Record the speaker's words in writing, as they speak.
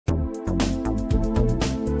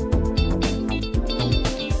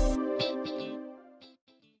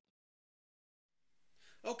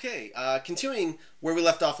Okay, continuing where we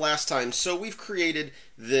left off last time. So we've created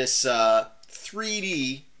this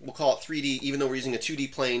 3D, we'll call it 3D, even though we're using a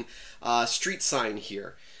 2D plane, street sign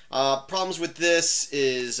here. Problems with this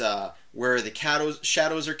is where the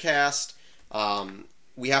shadows are cast.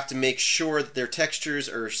 We have to make sure that their textures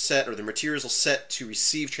are set, or the materials are set to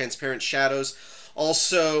receive transparent shadows.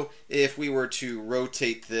 Also, if we were to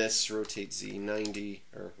rotate this, rotate Z 90,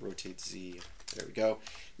 or rotate Z, there we go,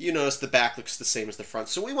 you notice the back looks the same as the front.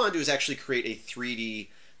 So what we want to do is actually create a 3D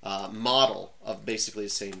model of basically the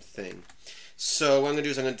same thing. So what I'm going to do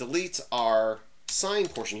is I'm going to delete our sign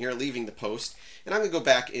portion here, leaving the post, and I'm going to go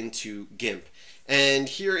back into GIMP. And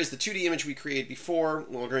here is the 2D image we created before.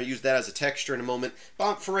 We're going to use that as a texture in a moment.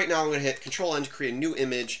 But for right now, I'm going to hit Control-N to create a new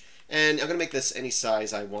image. And I'm going to make this any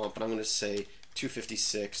size I want, but I'm going to say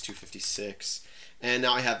 256, 256. And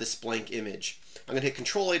now I have this blank image. I'm going to hit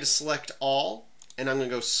Control-A to select all. And I'm going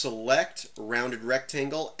to go select rounded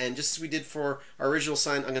rectangle. And just as we did for our original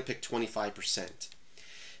sign, I'm going to pick 25%.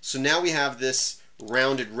 So now we have this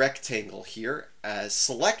rounded rectangle here as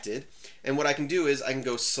selected. And what I can do is I can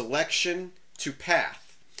go Selection to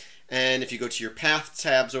Path. And if you go to your Path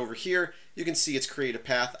tabs over here, you can see it's create a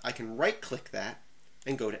path. I can right click that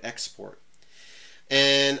and go to Export.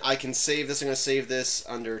 And I can save this. I'm going to save this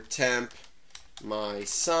under temp my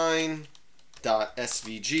sign.svg.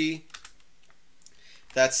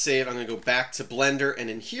 That's saved. I'm going to go back to Blender, and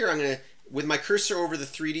in here I'm going to, with my cursor over the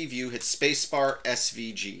 3D view, hit spacebar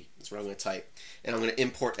SVG. That's what I'm going to type. And I'm going to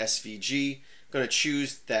import SVG. I'm going to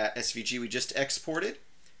choose that SVG we just exported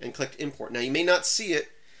and click import. Now you may not see it,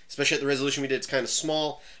 especially at the resolution we did. It's kind of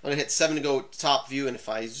small. I'm going to hit 7 to go top view, and if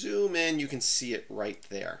I zoom in, you can see it right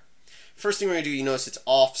there. First thing we're going to do, you notice it's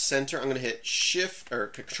off center. I'm going to hit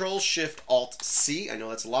Control Shift Alt C. I know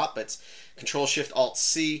that's a lot, but it's Control Shift Alt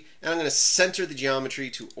C, and I'm going to center the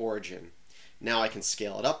geometry to origin. Now I can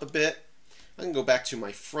scale it up a bit. I can go back to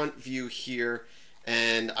my front view here,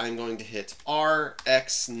 and I'm going to hit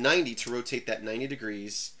RX90 to rotate that 90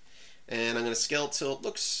 degrees. And I'm going to scale it till it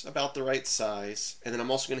looks about the right size. And then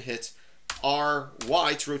I'm also going to hit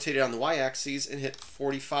RY to rotate it on the Y-axis and hit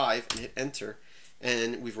 45 and hit enter.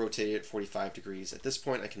 And we've rotated it 45 degrees. At this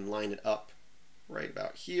point, I can line it up right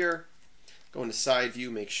about here. Go into side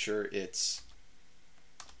view, make sure it's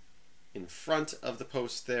in front of the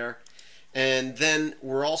post there. And then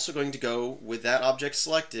we're also going to go with that object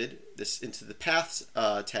selected, this into the Paths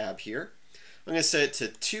tab here. I'm going to set it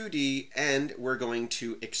to 2D, and we're going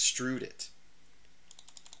to extrude it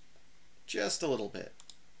just a little bit.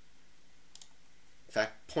 In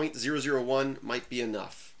fact, 0.001 might be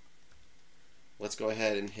enough. Let's go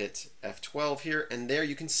ahead and hit F12 here, and there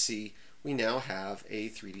you can see we now have a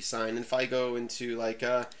 3D sign. And if I go into like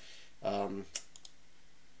a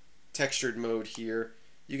textured mode here,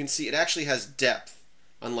 you can see it actually has depth,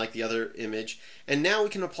 unlike the other image. And now we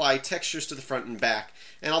can apply textures to the front and back.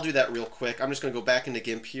 And I'll do that real quick. I'm just going to go back into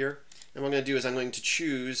GIMP here. And what I'm going to do is I'm going to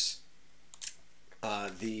choose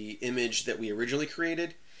the image that we originally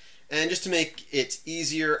created. And just to make it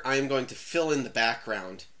easier, I'm going to fill in the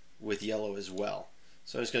background with yellow as well.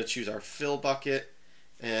 So I'm just going to choose our fill bucket,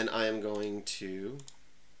 and I am going to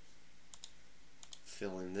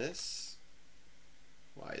fill in this.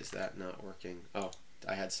 Why is that not working? Oh,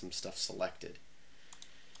 I had some stuff selected.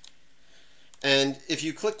 And if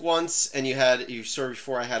you click once and you saw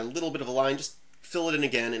before I had a little bit of a line, just fill it in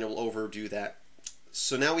again and it will overdo that.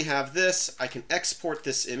 So now we have this. I can export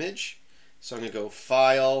this image. So I'm going to go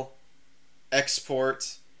File,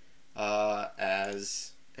 Export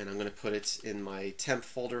as, and I'm going to put it in my temp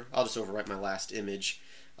folder. I'll just overwrite my last image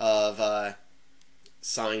of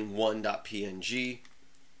sign1.png.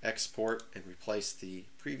 Export and replace the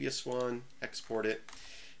previous one. Export it.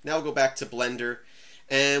 Now we'll go back to Blender.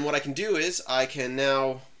 And what I can do is I can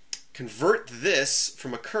now convert this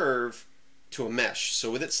from a curve to a mesh.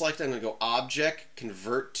 So with it selected, I'm going to go Object,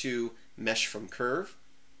 Convert to Mesh from Curve.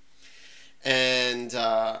 And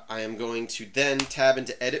I am going to then tab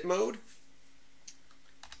into Edit Mode.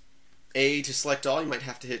 A to select all. You might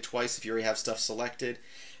have to hit twice if you already have stuff selected.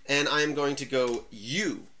 And I am going to go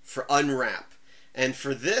U for Unwrap. And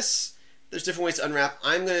for this, there's different ways to unwrap.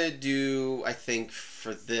 I'm going to do, I think,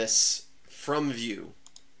 for this, From View.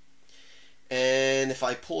 And if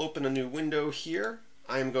I pull open a new window here,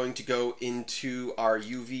 I'm going to go into our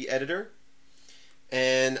UV editor,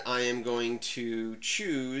 and I am going to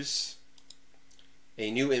choose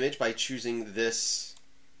a new image by choosing this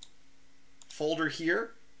folder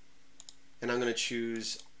here, and I'm going to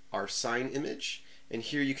choose our sign image. And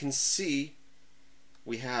here you can see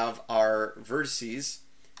we have our vertices,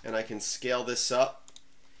 and I can scale this up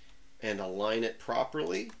and align it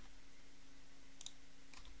properly.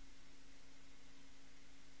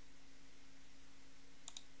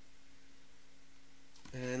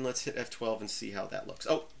 And let's hit F12 and see how that looks.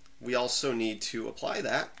 Oh, we also need to apply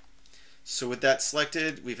that. So with that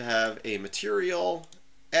selected, we have a material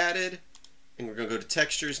added, and we're going to go to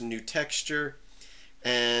textures, new texture,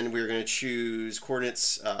 and we're going to choose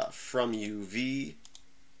coordinates from UV.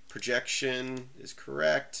 Projection is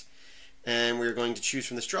correct. And we're going to choose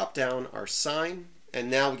from this drop down our sign, and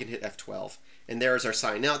now we can hit F12. And there's our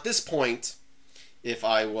sign. Now at this point, if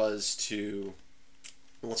I was to,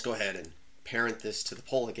 let's go ahead and parent this to the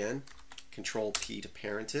pole again. Control P to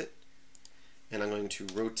parent it. And I'm going to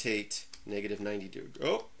rotate -90 degrees.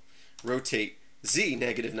 Oh, rotate Z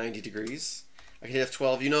 -90 degrees. I can hit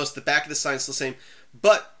F12. You notice the back of the sign is still the same,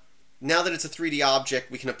 but now that it's a 3D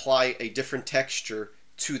object, we can apply a different texture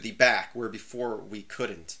to the back, where before we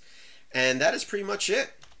couldn't. And that is pretty much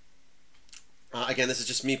it. Again, this is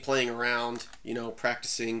just me playing around, you know,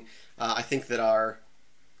 practicing. I think that our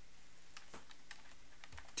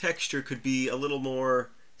texture could be a little more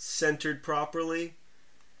centered properly.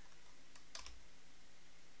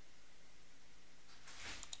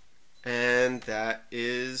 And that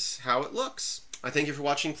is how it looks. I thank you for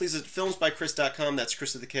watching. Please visit filmsbychris.com. That's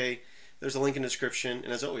Chris with a K. There's a link in the description.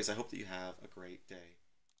 And as always, I hope that you have a great day.